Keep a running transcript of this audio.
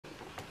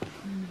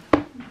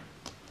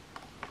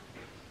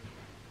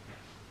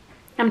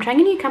I'm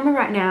trying a new camera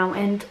right now,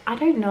 and I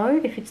don't know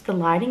if it's the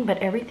lighting, but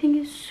everything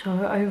is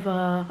so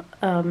over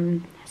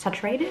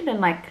saturated,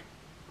 and like,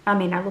 I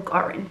mean, I look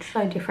orange,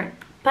 so different.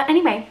 But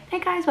anyway,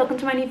 hey guys, welcome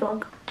to my new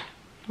vlog.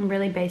 I'm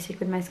really basic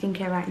with my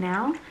skincare right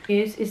now.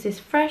 Use is this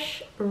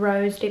fresh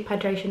rose deep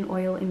hydration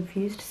oil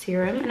infused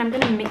serum, and I'm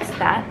going to mix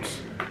that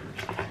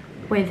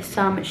with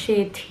some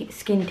sheer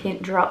skin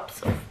tint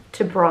drops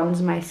to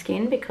bronze my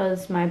skin,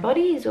 because my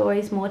body is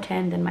always more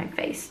tan than my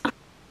face.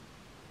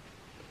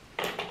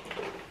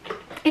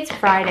 It's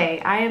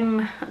Friday. I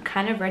am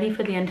kind of ready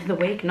for the end of the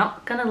week.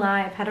 Not gonna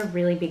lie, I've had a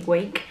really big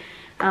week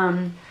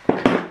and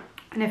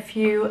a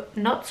few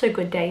not so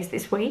good days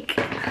this week.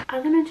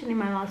 As I mentioned in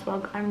my last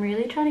vlog, I'm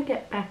really trying to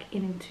get back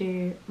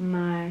into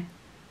my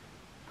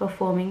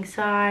performing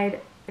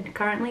side. I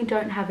currently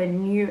don't have a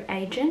new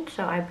agent,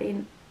 so I've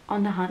been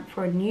on the hunt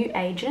for a new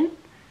agent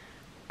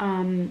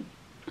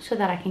so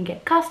that I can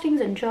get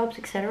castings and jobs,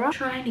 etc.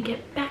 Trying to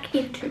get back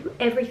into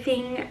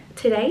everything.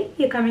 Today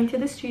you're coming to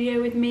the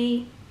studio with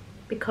me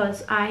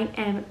because I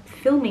am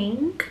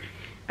filming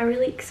a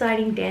really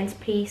exciting dance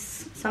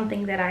piece,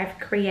 something that I've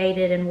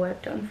created and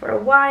worked on for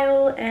a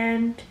while,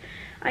 and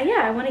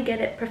yeah, I want to get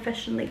it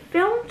professionally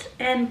filmed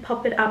and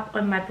pop it up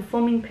on my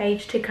performing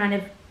page to kind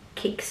of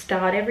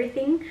kickstart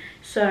everything.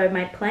 So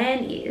my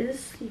plan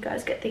is, you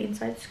guys get the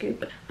inside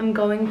scoop, I'm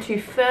going to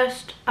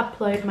first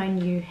upload my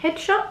new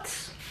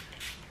headshots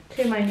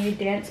to my new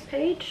dance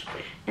page,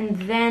 and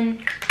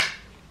then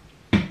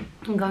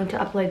I'm going to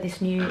upload this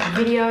new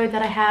video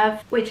that I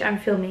have, which I'm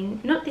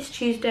filming not this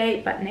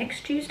Tuesday but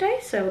next Tuesday.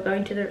 So we're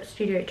going to the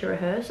studio to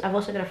rehearse. I've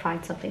also got to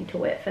find something to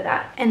wear for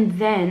that, and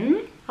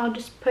then I'll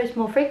just post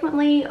more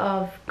frequently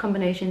of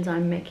combinations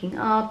I'm making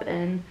up,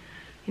 and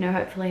you know,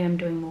 hopefully I'm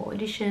doing more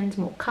auditions,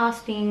 more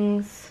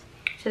castings.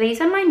 So these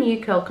are my new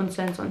curl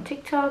concerns on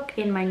TikTok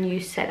in my new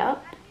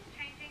setup.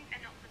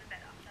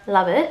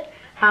 Love it.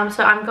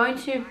 So I'm going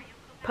to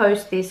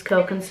post this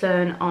curl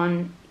concern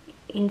on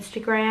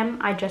Instagram.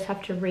 I just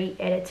have to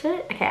re-edit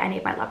it. Okay, I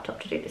need my laptop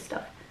to do this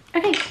stuff.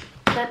 Okay,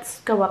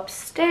 let's go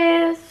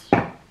upstairs.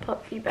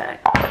 Pop you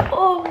back.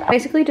 Oh,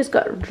 basically just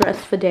got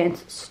dressed for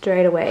dance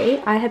straight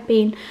away. I have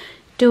been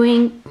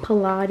doing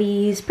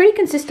Pilates pretty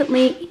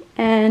consistently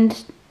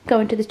and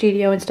going to the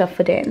studio and stuff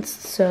for dance.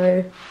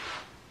 So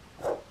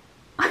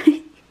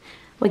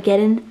we're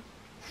getting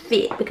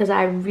fit, because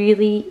I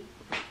really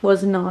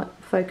was not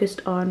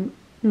focused on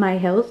my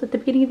health at the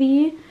beginning of the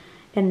year.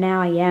 And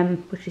now I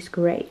am, which is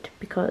great,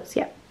 because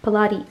yeah,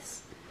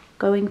 Pilates,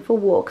 going for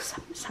walks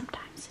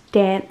sometimes,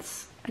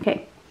 dance.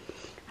 Okay,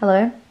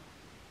 hello,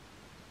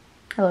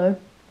 hello,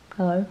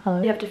 hello,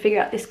 hello. You have to figure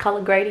out this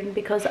color grading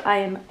because I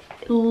am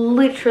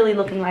literally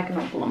looking like an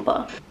Oompa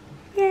Loompa.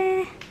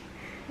 Yeah,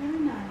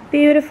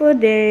 beautiful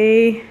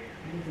day.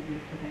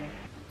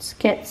 Let's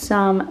get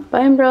some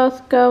bone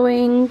broth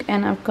going,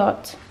 and I've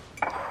got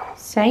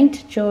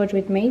Saint George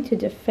with me to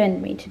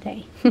defend me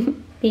today.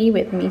 Be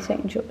with me,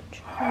 Saint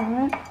George.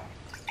 Alright.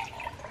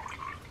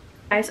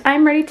 Guys,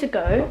 I'm ready to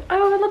go.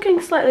 Oh, we're looking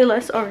slightly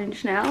less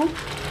orange now,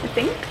 I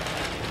think.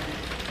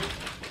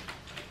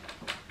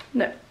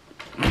 No.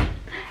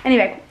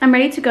 Anyway, I'm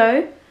ready to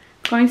go.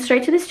 Going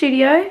straight to the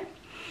studio.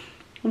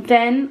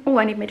 Then, oh,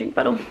 I need my drink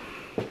bottle.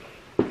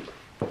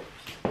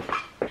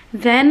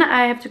 Then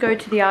I have to go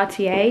to the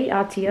RTA,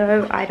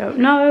 RTO, I don't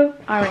know,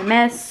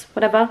 RMS,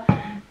 whatever,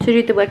 to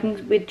do the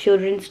working with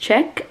children's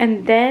check.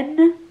 And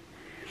then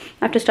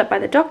I have to stop by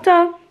the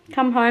doctor,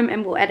 come home,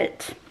 and we'll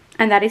edit.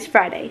 And that is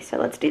Friday, so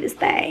let's do this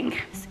thing.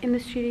 In the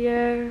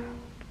studio,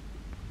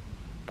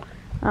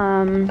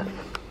 I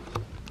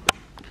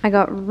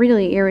got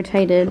really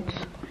irritated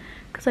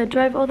because I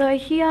drove all the way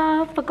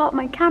here, forgot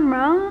my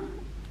camera,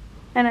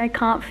 and I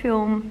can't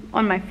film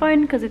on my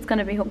phone because it's going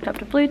to be hooked up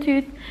to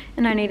Bluetooth,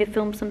 and I need to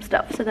film some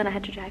stuff. So then I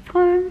had to drive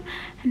home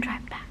and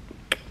drive back.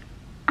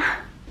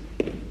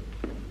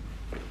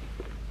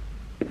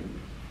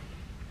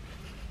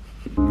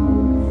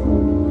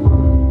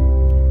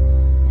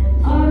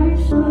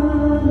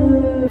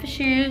 For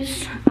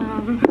shoes,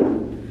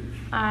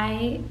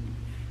 I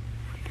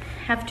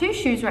have two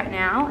shoes right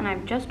now, and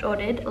I've just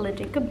ordered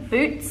Ladika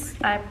boots.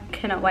 I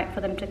cannot wait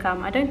for them to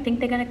come. I don't think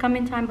they're going to come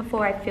in time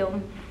before I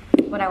film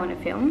what I want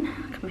to film.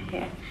 Look at my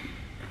hair.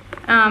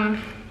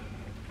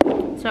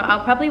 So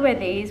I'll probably wear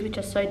these, which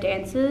are so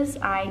dancers.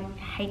 I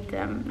hate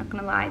them, not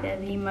gonna lie. They're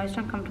the most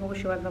uncomfortable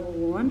shoe I've ever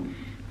worn,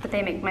 but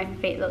they make my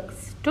feet look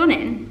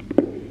stunning.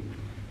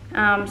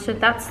 So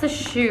that's the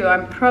shoe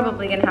I'm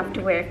probably gonna have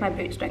to wear if my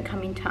boots don't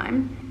come in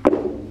time.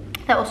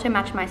 They also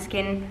match my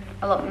skin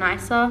a lot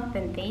nicer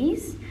than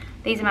these.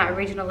 These are my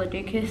original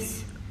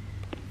Laducas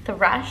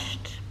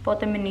Thrashed. Bought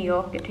them in New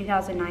York in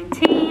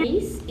 2019.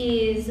 This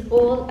is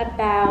all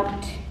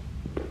about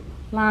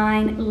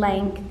line,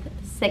 length,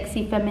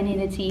 sexy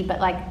femininity, but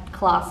like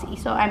classy.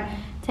 So I'm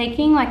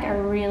taking like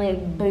a really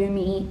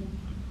boomy,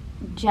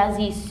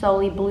 jazzy,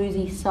 soul-y,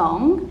 bluesy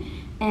song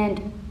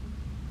and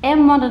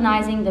am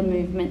modernizing the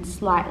movement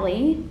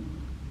slightly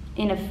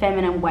in a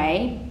feminine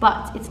way,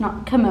 but it's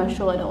not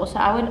commercial at all. So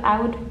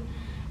I would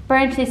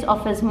branch this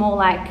off as more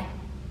like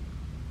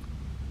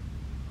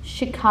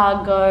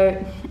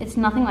Chicago. It's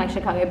nothing like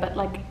Chicago, but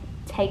like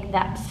take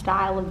that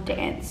style of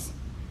dance.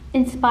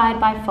 Inspired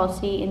by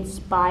Fosse,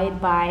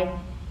 inspired by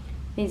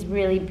these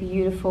really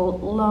beautiful,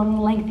 long,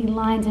 lengthy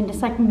lines and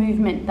just like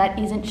movement that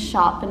isn't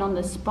sharp and on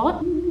the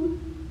spot.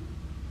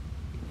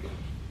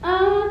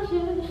 I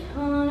just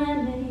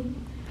wanna make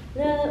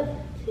love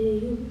to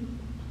you,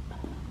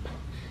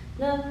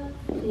 love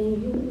to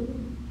you.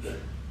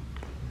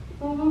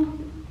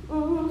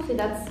 See,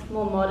 that's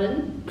more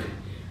modern.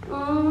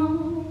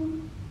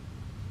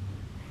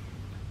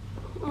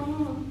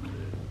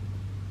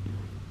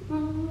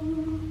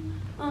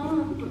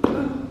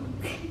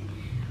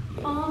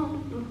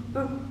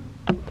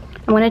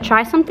 I'm gonna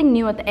try something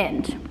new at the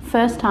end.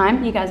 First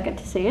time, you guys get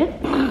to see it.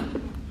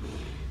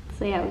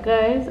 See how it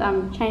goes.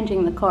 I'm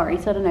changing the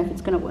choreo, so I don't know if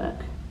it's gonna work.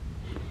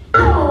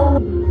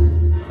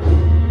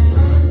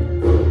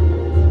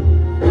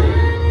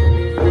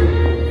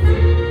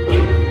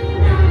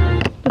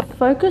 The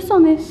focus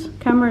on this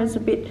camera is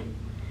a bit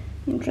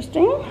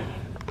interesting.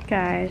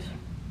 Guys,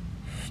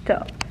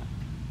 stop.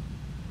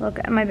 Look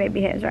at my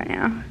baby hairs right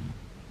now.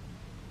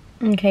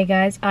 Okay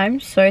guys, I'm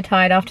so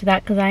tired after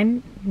that because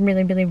I'm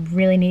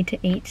really need to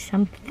eat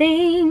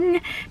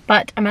something.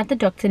 But I'm at the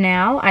doctor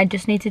now. I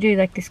just need to do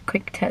like this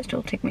quick test.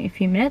 It'll take me a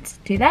few minutes to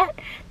do that.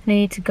 Then I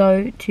need to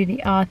go to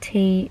the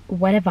RT,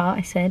 whatever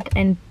I said,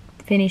 and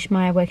finish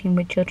my working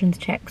with children's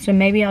check. So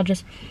maybe I'll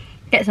just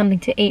get something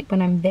to eat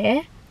when I'm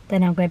there.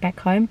 Then I'll go back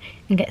home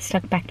and get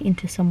stuck back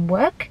into some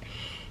work.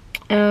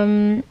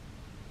 Yeah,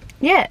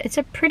 it's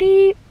a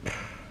pretty...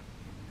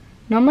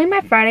 Normally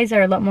my Fridays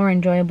are a lot more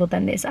enjoyable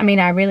than this. I mean,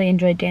 I really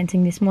enjoyed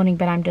dancing this morning,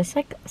 but I'm just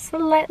like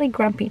slightly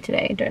grumpy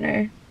today. I don't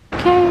know.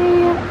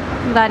 Okay,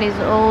 that is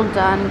all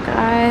done,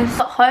 guys.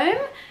 Got home,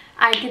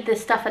 I did this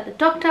stuff at the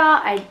doctor.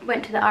 I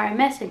went to the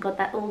RMS and got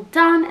that all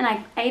done, and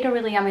I ate a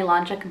really yummy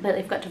lunch. I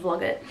completely forgot to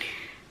vlog it.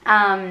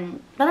 But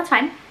that's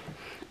fine.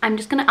 I'm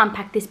just gonna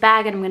unpack this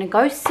bag and I'm gonna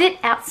go sit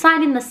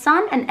outside in the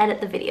sun and edit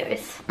the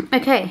videos.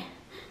 Okay.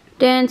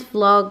 Dance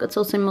vlog, it's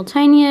all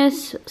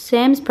simultaneous.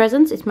 Sam's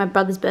presents, it's my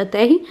brother's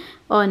birthday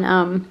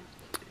on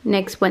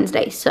next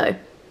Wednesday. So,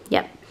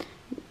 yep.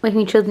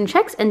 Working children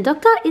checks and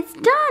doctor, it's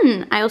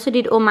done. I also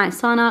did all my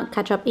Sana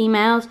catch-up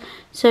emails.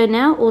 So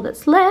now all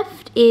that's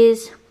left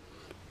is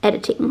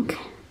editing.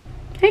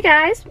 Hey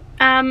guys,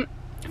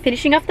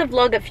 finishing off the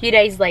vlog a few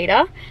days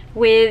later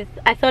with,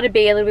 I thought it'd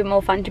be a little bit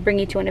more fun to bring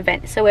you to an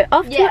event. So we're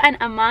off to an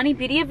Armani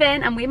beauty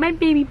event. I'm with my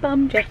baby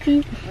bum,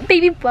 Jessie.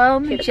 Baby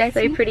bum,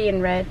 Jessie. So pretty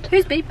in red.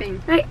 Who's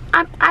beeping?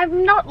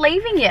 I'm not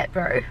leaving yet,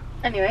 bro.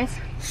 Anyways.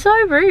 So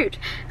rude.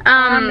 The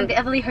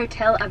Everly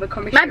Hotel,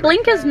 Abercrombie. My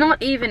blinker's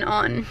not even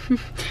on.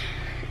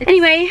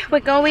 Anyway,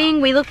 we're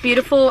going. We look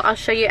beautiful. I'll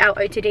show you our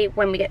OTD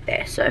when we get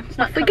there. So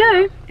off we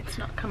go. It's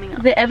not coming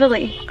up. The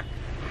Everly.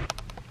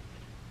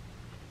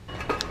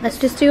 Let's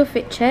just do a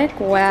fit check.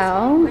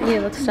 Wow,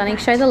 you look stunning.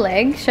 Show the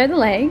leg. Show the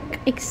leg.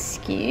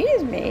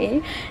 Excuse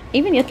me.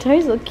 Even your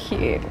toes look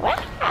cute.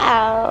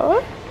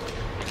 Wow.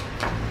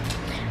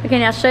 Okay,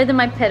 now show them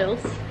my pedals.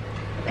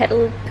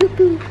 Pedal poo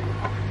poo.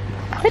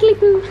 Pedally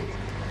poo.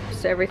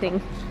 Just everything.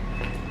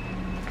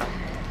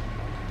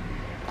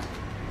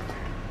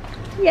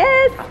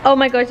 Yes. Oh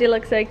my gosh, you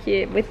look so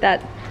cute with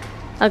that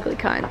ugly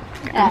kind.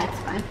 Yeah, it's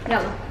fine.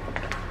 Yellow.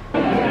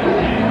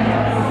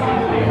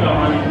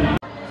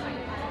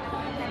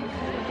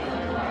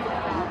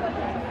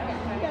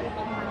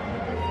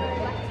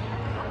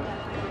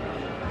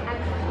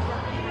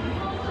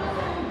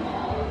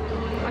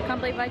 I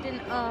can't believe I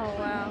didn't. Oh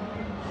wow.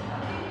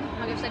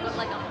 I guess I got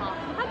like a half.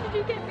 How did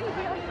you get me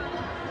here?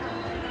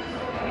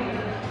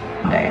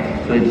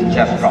 So it's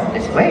just dropped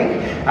this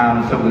week.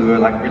 So we were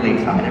like really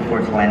excited for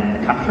it to land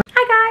in the country.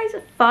 Hi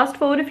guys, fast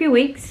forward a few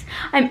weeks.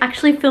 I'm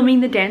actually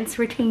filming the dance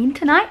routine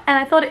tonight, and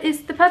I thought it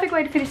is the perfect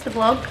way to finish the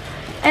vlog.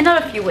 And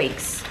not a few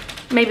weeks,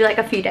 maybe like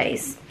a few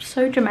days.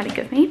 So dramatic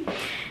of me.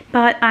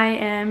 But I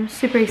am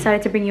super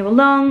excited to bring you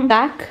along.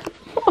 Back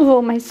of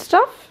all my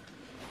stuff.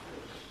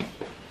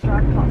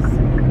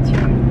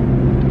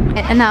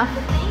 Enough.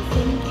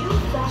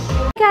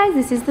 Guys,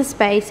 this is the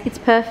space. It's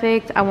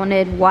perfect. I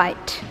wanted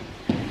white.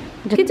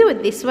 You could do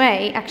it this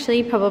way,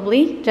 actually,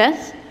 probably.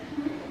 Jess?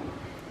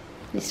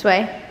 This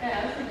way.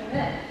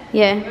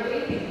 Yeah.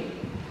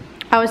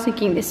 I was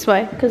thinking this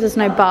way, because there's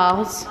no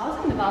bars. I was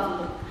thinking the bars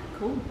would look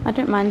cool. I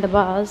don't mind the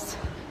bars.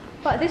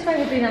 But this way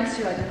would be nice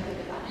too, I don't think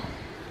about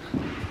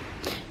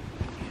it.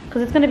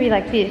 Because it's going to be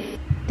like this.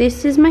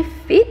 This is my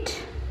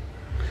fit.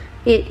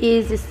 It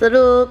is this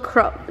little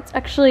crop. It's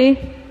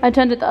actually, I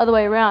turned it the other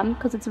way around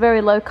because it's very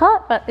low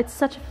cut, but it's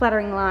such a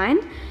flattering line.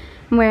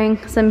 I'm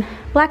wearing some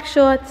black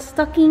shorts,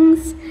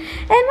 stockings,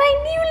 and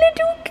my new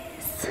little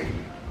kiss.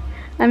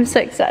 I'm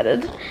so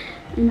excited.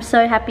 I'm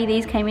so happy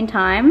these came in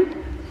time.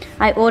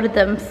 I ordered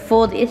them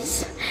for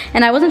this,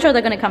 and I wasn't sure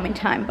they're gonna come in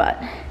time,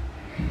 but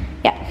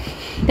yeah,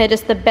 they're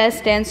just the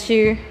best dance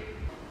shoe.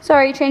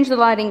 Sorry, changed the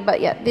lighting,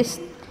 but yeah, this,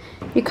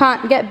 you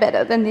can't get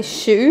better than this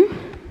shoe.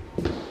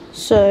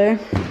 So,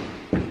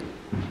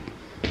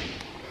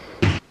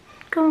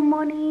 Good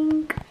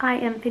morning. I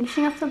am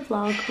finishing off the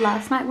vlog.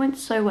 Last night went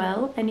so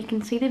well and you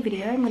can see the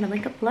video. I'm going to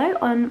link it below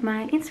on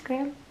my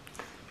Instagram.